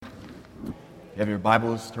you have your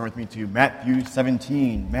Bibles, turn with me to Matthew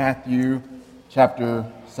 17. Matthew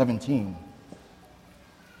chapter 17.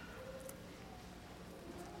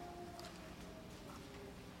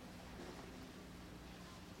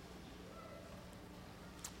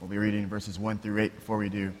 We'll be reading verses 1 through 8. Before we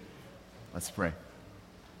do, let's pray.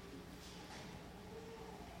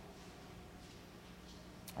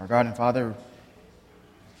 Our God and Father,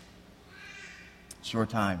 it's your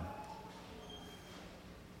time.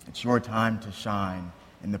 It's your time to shine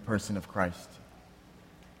in the person of Christ.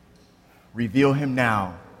 Reveal him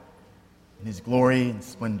now in his glory and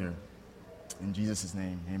splendor. In Jesus'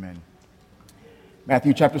 name, amen.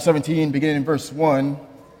 Matthew chapter 17, beginning in verse 1.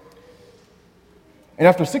 And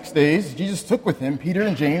after 6 days, Jesus took with him Peter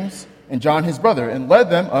and James and John his brother, and led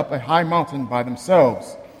them up a high mountain by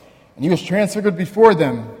themselves. And he was transfigured before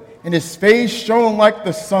them, and his face shone like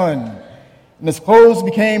the sun, and his clothes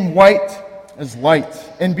became white as light.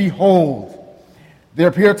 And behold, there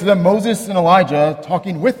appeared to them Moses and Elijah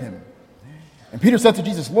talking with him. And Peter said to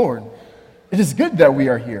Jesus, Lord, it is good that we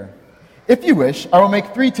are here. If you wish, I will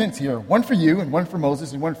make 3 tents here, one for you, and one for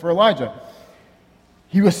Moses, and one for Elijah.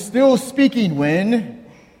 He was still speaking when,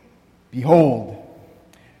 behold,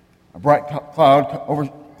 a bright cloud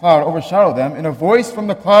overshadowed them, and a voice from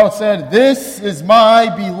the cloud said, This is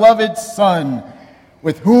my beloved Son,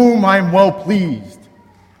 with whom I am well pleased.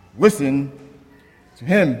 Listen to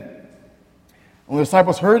him. When the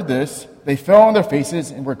disciples heard this, they fell on their faces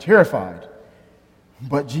and were terrified.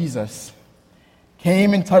 But Jesus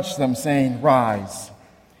came and touched them, saying, Rise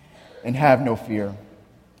and have no fear.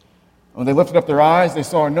 When they lifted up their eyes, they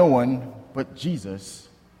saw no one but Jesus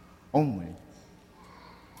only.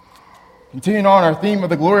 Continuing on our theme of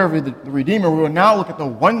the glory of the Redeemer, we will now look at the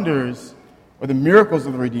wonders or the miracles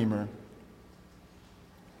of the Redeemer.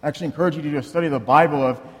 I actually encourage you to do a study of the Bible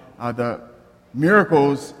of the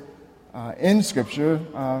miracles in Scripture.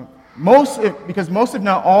 Because most, if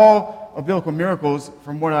not all, of biblical miracles,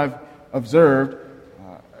 from what I've observed,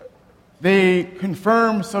 they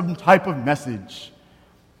confirm some type of message.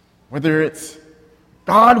 Whether it's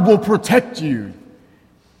God will protect you,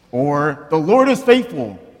 or the Lord is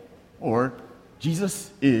faithful, or Jesus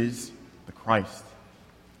is the Christ.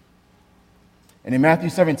 And in Matthew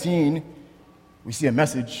 17, we see a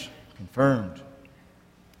message confirmed.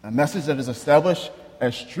 A message that is established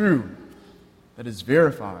as true, that is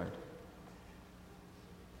verified.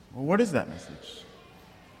 Well, what is that message?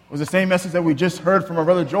 It was the same message that we just heard from our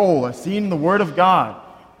brother Joel, as seen in the Word of God.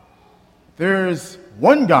 There is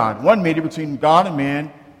one God, one mediator between God and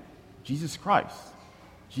man, Jesus Christ.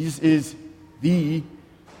 Jesus is the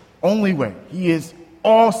only way. He is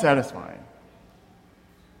all satisfying.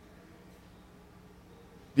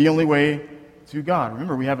 The only way to God.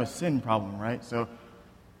 Remember, we have a sin problem, right? So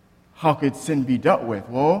how could sin be dealt with?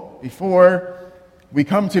 Well, before we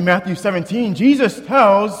come to Matthew 17, Jesus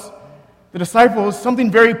tells the disciples something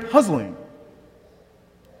very puzzling.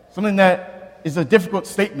 Something that is a difficult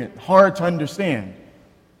statement, hard to understand.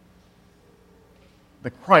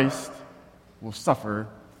 The Christ will suffer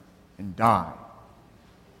and die.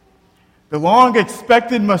 The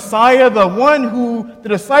long-expected Messiah, the one who the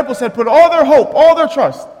disciples had put all their hope, all their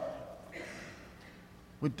trust,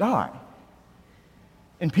 would die.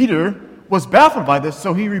 And Peter was baffled by this,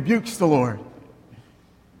 so he rebukes the Lord.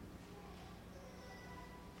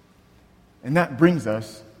 And that brings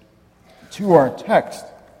us to our text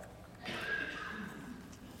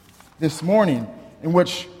this morning, in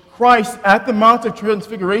which Christ at the Mount of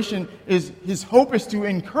Transfiguration, his hope is to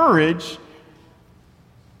encourage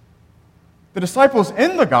the disciples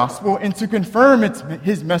in the gospel and to confirm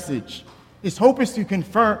his message. His hope is to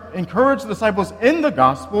encourage the disciples in the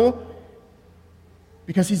gospel,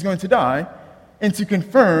 because he's going to die, and to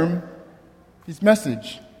confirm his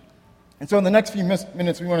message. And so in the next few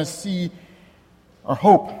minutes, we want to see our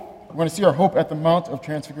hope. We want to see our hope at the Mount of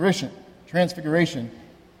Transfiguration.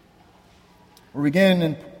 We'll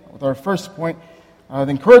begin with our first point, the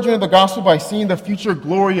encouragement of the gospel by seeing the future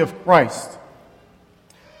glory of Christ.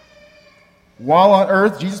 While on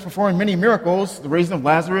earth, Jesus performed many miracles, the raising of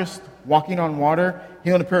Lazarus, walking on water,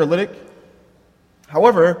 healing a paralytic.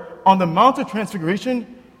 However, on the Mount of Transfiguration,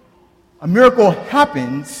 a miracle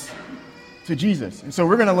happens to Jesus. And so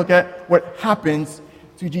we're going to look at what happens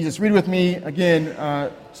to Jesus. Read with me again,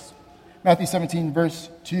 Matthew 17, verse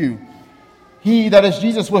 2. He, that is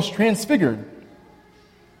Jesus, was transfigured.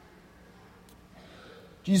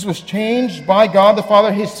 Jesus was changed by God the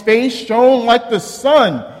Father. His face shone like the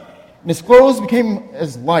sun, and his clothes became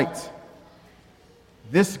as light.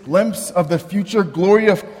 This glimpse of the future glory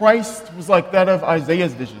of Christ was like that of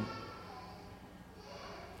Isaiah's vision.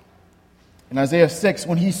 In Isaiah 6,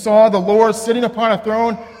 when he saw the Lord sitting upon a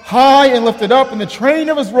throne, high and lifted up, and the train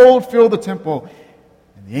of his robe filled the temple,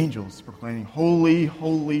 and the angels proclaiming, Holy,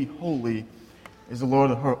 holy, holy is the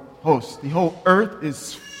Lord of hosts. The whole earth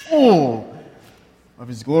is full of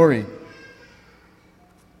his glory.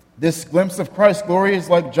 This glimpse of Christ's glory is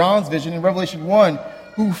like John's vision in Revelation 1,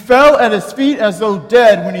 who fell at his feet as though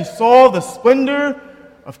dead when he saw the splendor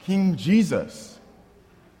of King Jesus.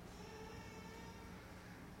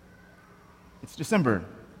 It's December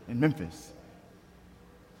in Memphis,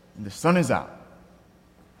 and the sun is out.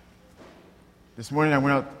 This morning I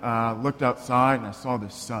went out, looked outside, and I saw the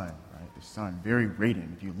sun. Right, the sun, very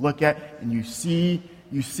radiant. If you look at it and you see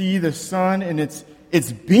the sun, and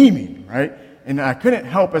it's beaming, right? And I couldn't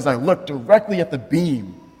help as I looked directly at the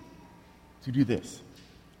beam to do this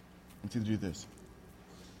and to do this.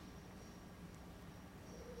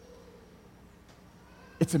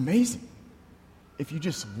 It's amazing if you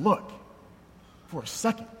just look for a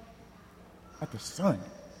second at the sun.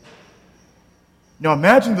 Now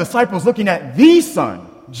imagine the disciples looking at the Son,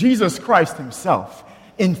 Jesus Christ himself,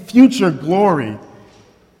 in future glory.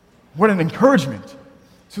 What an encouragement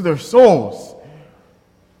to their souls.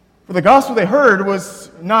 For the gospel they heard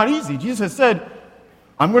was not easy. Jesus has said,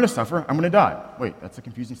 I'm going to suffer, I'm going to die. Wait, that's a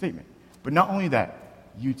confusing statement. But not only that,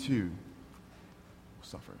 you too will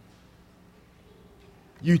suffer.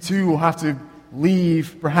 You too will have to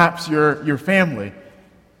leave perhaps your family,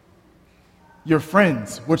 your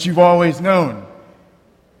friends, what you've always known.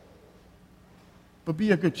 But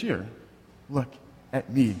be of good cheer. Look at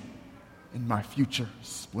me in my future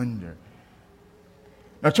splendor.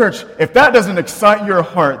 Now, church, if that doesn't excite your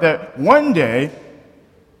heart that one day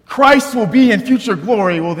Christ will be in future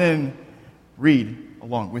glory, well then read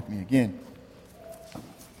along with me again.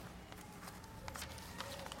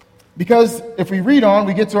 Because if we read on,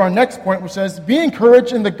 we get to our next point, which says, be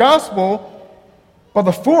encouraged in the gospel by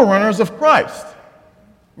the forerunners of Christ.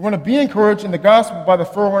 We want to be encouraged in the gospel by the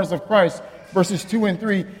forerunners of Christ, verses 2 and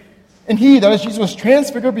 3. And he, that is Jesus, was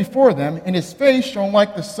transfigured before them, and his face shone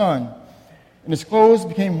like the sun, and his clothes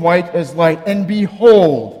became white as light. And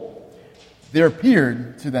behold, there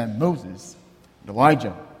appeared to them Moses and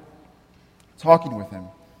Elijah, talking with him.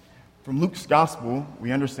 From Luke's gospel,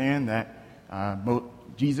 we understand that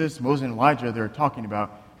Jesus, Moses, and Elijah, they're talking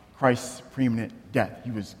about Christ's preeminent death.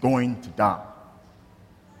 He was going to die.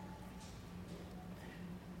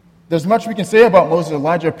 There's much we can say about Moses and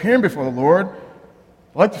Elijah appearing before the Lord. I'd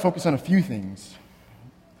like to focus on a few things.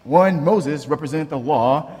 One, Moses represented the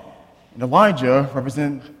law, and Elijah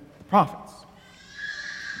represented the prophets.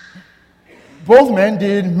 Both men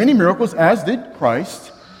did many miracles, as did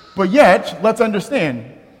Christ, but yet, let's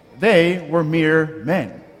understand, they were mere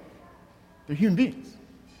men. They're human beings.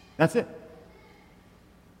 That's it.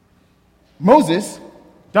 Moses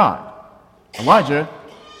died. Elijah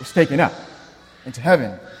was taken up into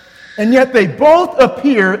heaven. And yet they both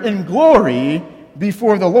appear in glory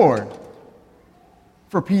before the Lord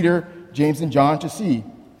for Peter, James, and John to see.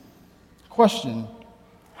 Question: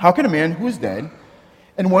 how can a man who is dead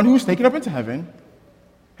and one who is taken up into heaven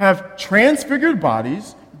have transfigured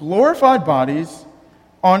bodies, glorified bodies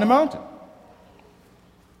on a mountain?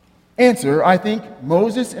 Answer: I think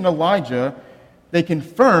Moses and Elijah, they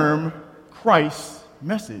confirm Christ's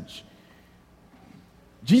message.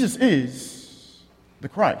 Jesus is the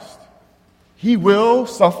Christ. He will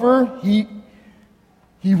suffer, he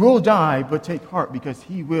will die, but take heart, because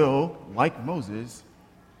he will, like Moses,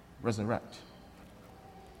 resurrect.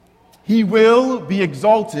 He will be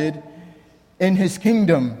exalted in his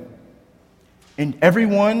kingdom, and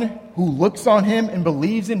everyone who looks on him and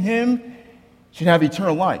believes in him should have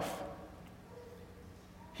eternal life.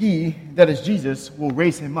 He, that is Jesus, will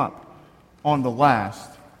raise him up on the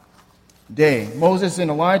last day. Moses and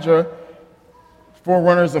Elijah,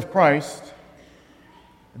 forerunners of Christ,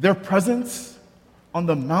 their presence on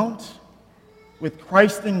the mount with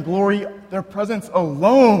Christ in glory, their presence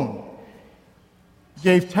alone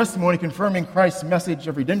gave testimony confirming Christ's message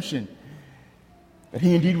of redemption, that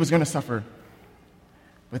he indeed was going to suffer,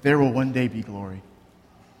 but there will one day be glory.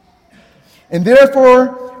 And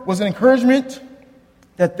therefore was an encouragement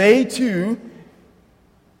that they too,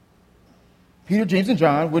 Peter, James, and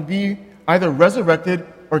John, would be either resurrected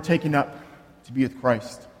or taken up to be with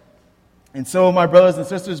Christ. And so, my brothers and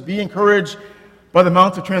sisters, be encouraged by the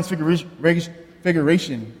Mount of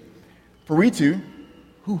Transfiguration. For we too,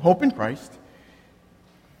 who hope in Christ,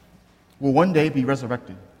 will one day be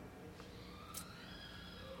resurrected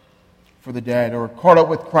for the dead, or caught up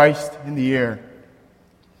with Christ in the air.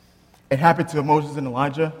 It happened to Moses and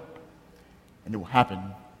Elijah, and it will happen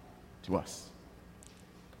to us.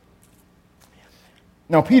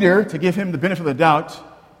 Now, Peter, to give him the benefit of the doubt,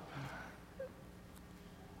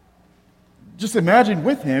 just imagine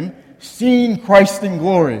with him seeing Christ in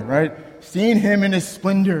glory, right? Seeing him in his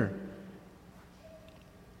splendor.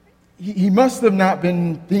 He must have not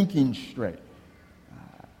been thinking straight.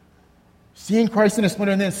 Seeing Christ in his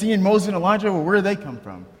splendor and then seeing Moses and Elijah, well, where did they come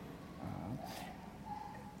from?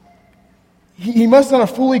 He must not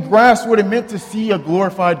have fully grasped what it meant to see a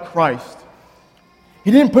glorified Christ. He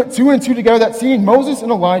didn't put two and two together that seeing Moses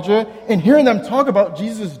and Elijah and hearing them talk about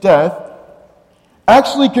Jesus' death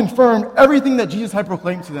actually confirmed everything that Jesus had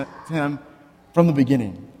proclaimed to him from the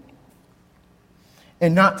beginning.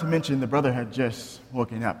 And not to mention, the brother had just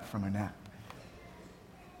woken up from a nap.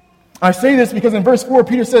 I say this because in verse 4,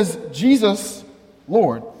 Peter says, Jesus,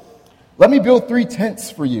 Lord, let me build 3 tents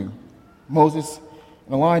for you, Moses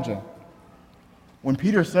and Elijah. When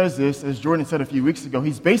Peter says this, as Jordan said a few weeks ago,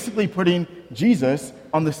 he's basically putting Jesus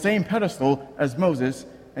on the same pedestal as Moses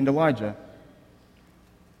and Elijah,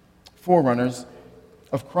 forerunners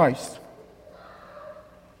of Christ.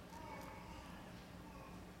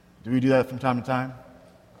 Do we do that from time to time?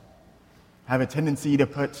 Have a tendency to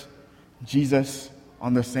put Jesus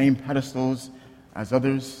on the same pedestals as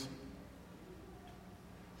others?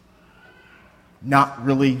 Not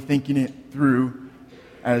really thinking it through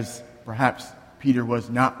as perhaps Peter was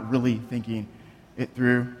not really thinking it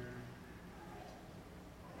through.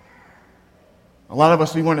 A lot of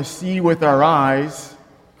us, we want to see with our eyes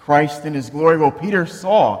Christ in his glory. Well, Peter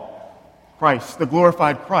saw Christ, the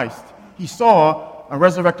glorified Christ. He saw a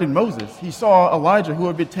resurrected Moses. He saw Elijah who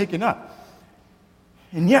had been taken up.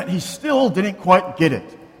 And yet he still didn't quite get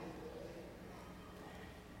it.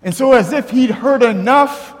 And so as if he'd heard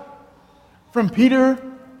enough from Peter,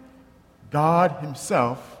 God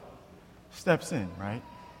himself steps in, right?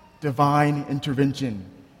 Divine intervention.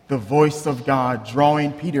 The voice of God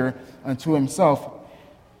drawing Peter unto himself.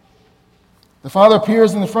 The Father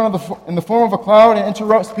appears in the form of a cloud and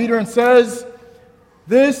interrupts Peter and says,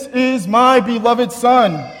 "This is my beloved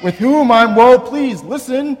Son, with whom I'm well pleased.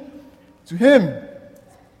 Listen to him."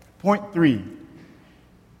 Point 3,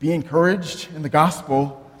 be encouraged in the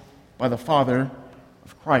gospel by the Father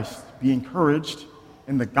of Christ. Be encouraged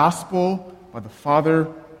in the gospel by the Father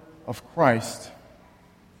of Christ.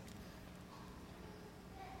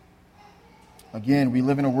 Again, we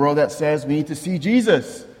live in a world that says we need to see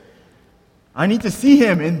Jesus. I need to see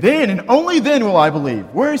him, and then, and only then will I believe.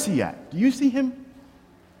 Where is he at? Do you see him?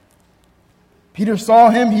 Peter saw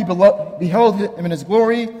him, he beheld him in his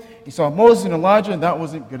glory. He saw Moses and Elijah, and that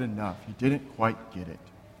wasn't good enough. He didn't quite get it.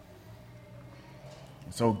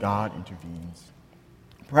 And so God intervenes.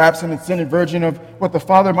 Perhaps an extended version of what the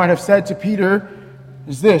Father might have said to Peter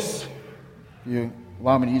is this. If you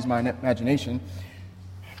allow me to use my imagination.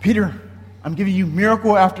 Peter, I'm giving you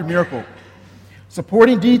miracle after miracle.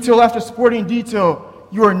 Supporting detail after supporting detail.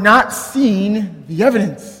 You are not seeing the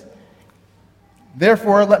evidence.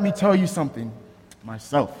 Therefore, let me tell you something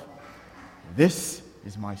myself. This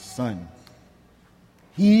is my Son.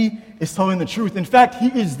 He is telling the truth. In fact, he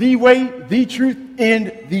is the way, the truth,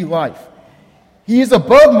 and the life. He is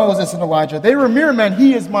above Moses and Elijah. They were mere men.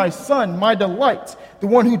 He is my Son, my delight, the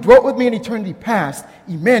one who dwelt with me in eternity past,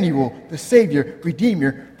 Emmanuel, the Savior,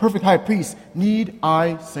 Redeemer, perfect high priest. Need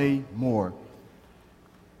I say more?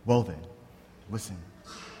 Well then, listen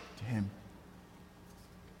to him.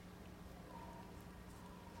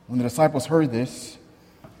 When the disciples heard this,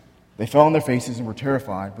 they fell on their faces and were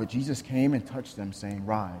terrified, but Jesus came and touched them, saying,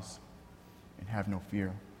 "Rise and have no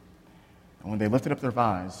fear." And when they lifted up their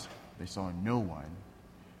eyes, they saw no one.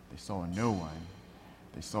 They saw no one.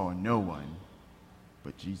 They saw no one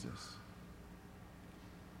but Jesus.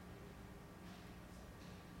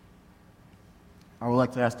 I would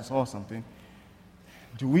like to ask us all something.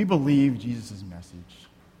 Do we believe Jesus' message?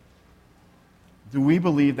 Do we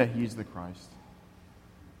believe that he is the Christ?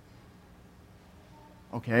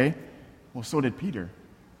 Okay, well, so did Peter.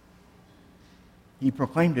 He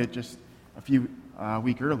proclaimed it just a few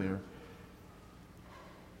weeks earlier.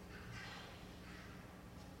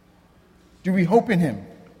 Do we hope in him?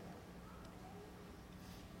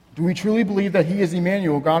 Do we truly believe that he is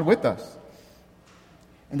Emmanuel, God with us,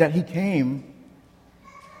 and that he came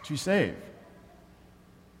to save?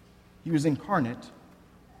 He was incarnate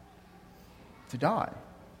to die.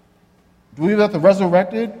 Do we believe that the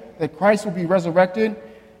resurrected, that Christ will be resurrected,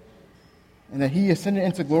 and that he ascended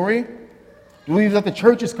into glory? Do we believe that the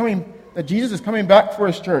church is coming, that Jesus is coming back for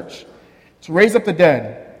his church to raise up the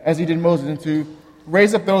dead as he did Moses, and to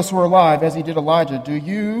raise up those who are alive as he did Elijah?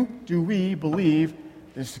 Do we believe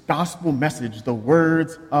this gospel message, the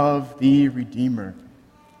words of the Redeemer?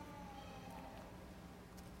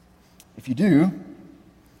 If you do,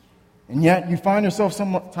 and yet you find yourself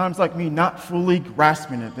sometimes like me not fully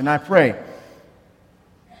grasping it, then I pray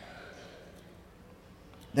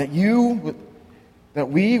that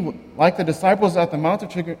we, like the disciples at the Mount of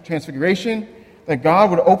Transfiguration, that God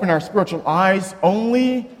would open our spiritual eyes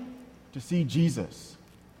only to see Jesus.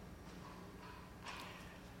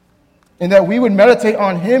 And that we would meditate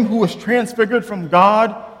on him who was transfigured from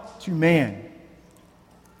God to man.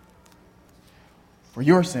 For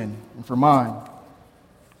your sin and for mine.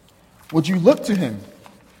 Would you look to him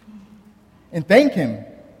and thank him,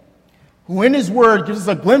 who in his word gives us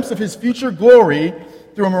a glimpse of his future glory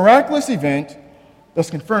through a miraculous event, thus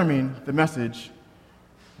confirming the message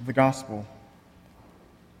of the gospel.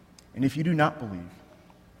 And if you do not believe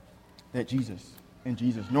that Jesus and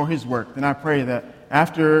Jesus, nor his work, then I pray that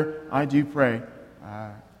after I do pray,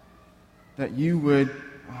 that you would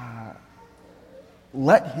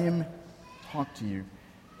let him talk to you.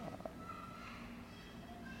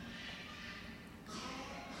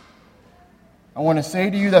 I want to say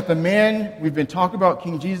to you that the man we've been talking about,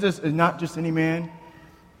 King Jesus, is not just any man.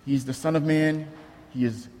 He's the Son of Man. He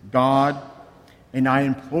is God. And I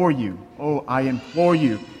implore you,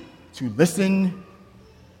 to listen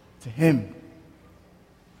to him.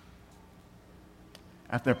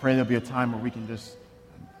 After I pray, there'll be a time where we can just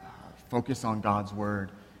focus on God's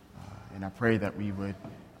word. And I pray that we would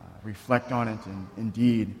reflect on it, and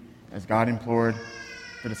indeed, as God implored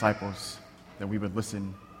the disciples, that we would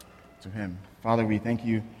listen to him. Father, we thank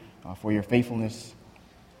you for your faithfulness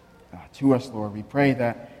to us, Lord. We pray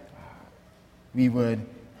that we would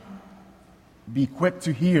be quick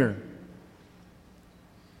to hear,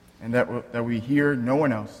 and that we hear no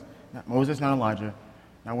one else, not Moses, not Elijah,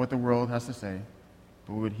 not what the world has to say,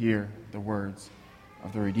 but we would hear the words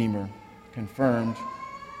of the Redeemer confirmed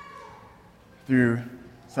through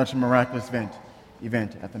such a miraculous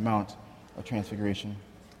event at the Mount of Transfiguration.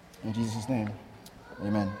 In Jesus' name,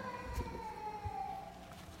 amen.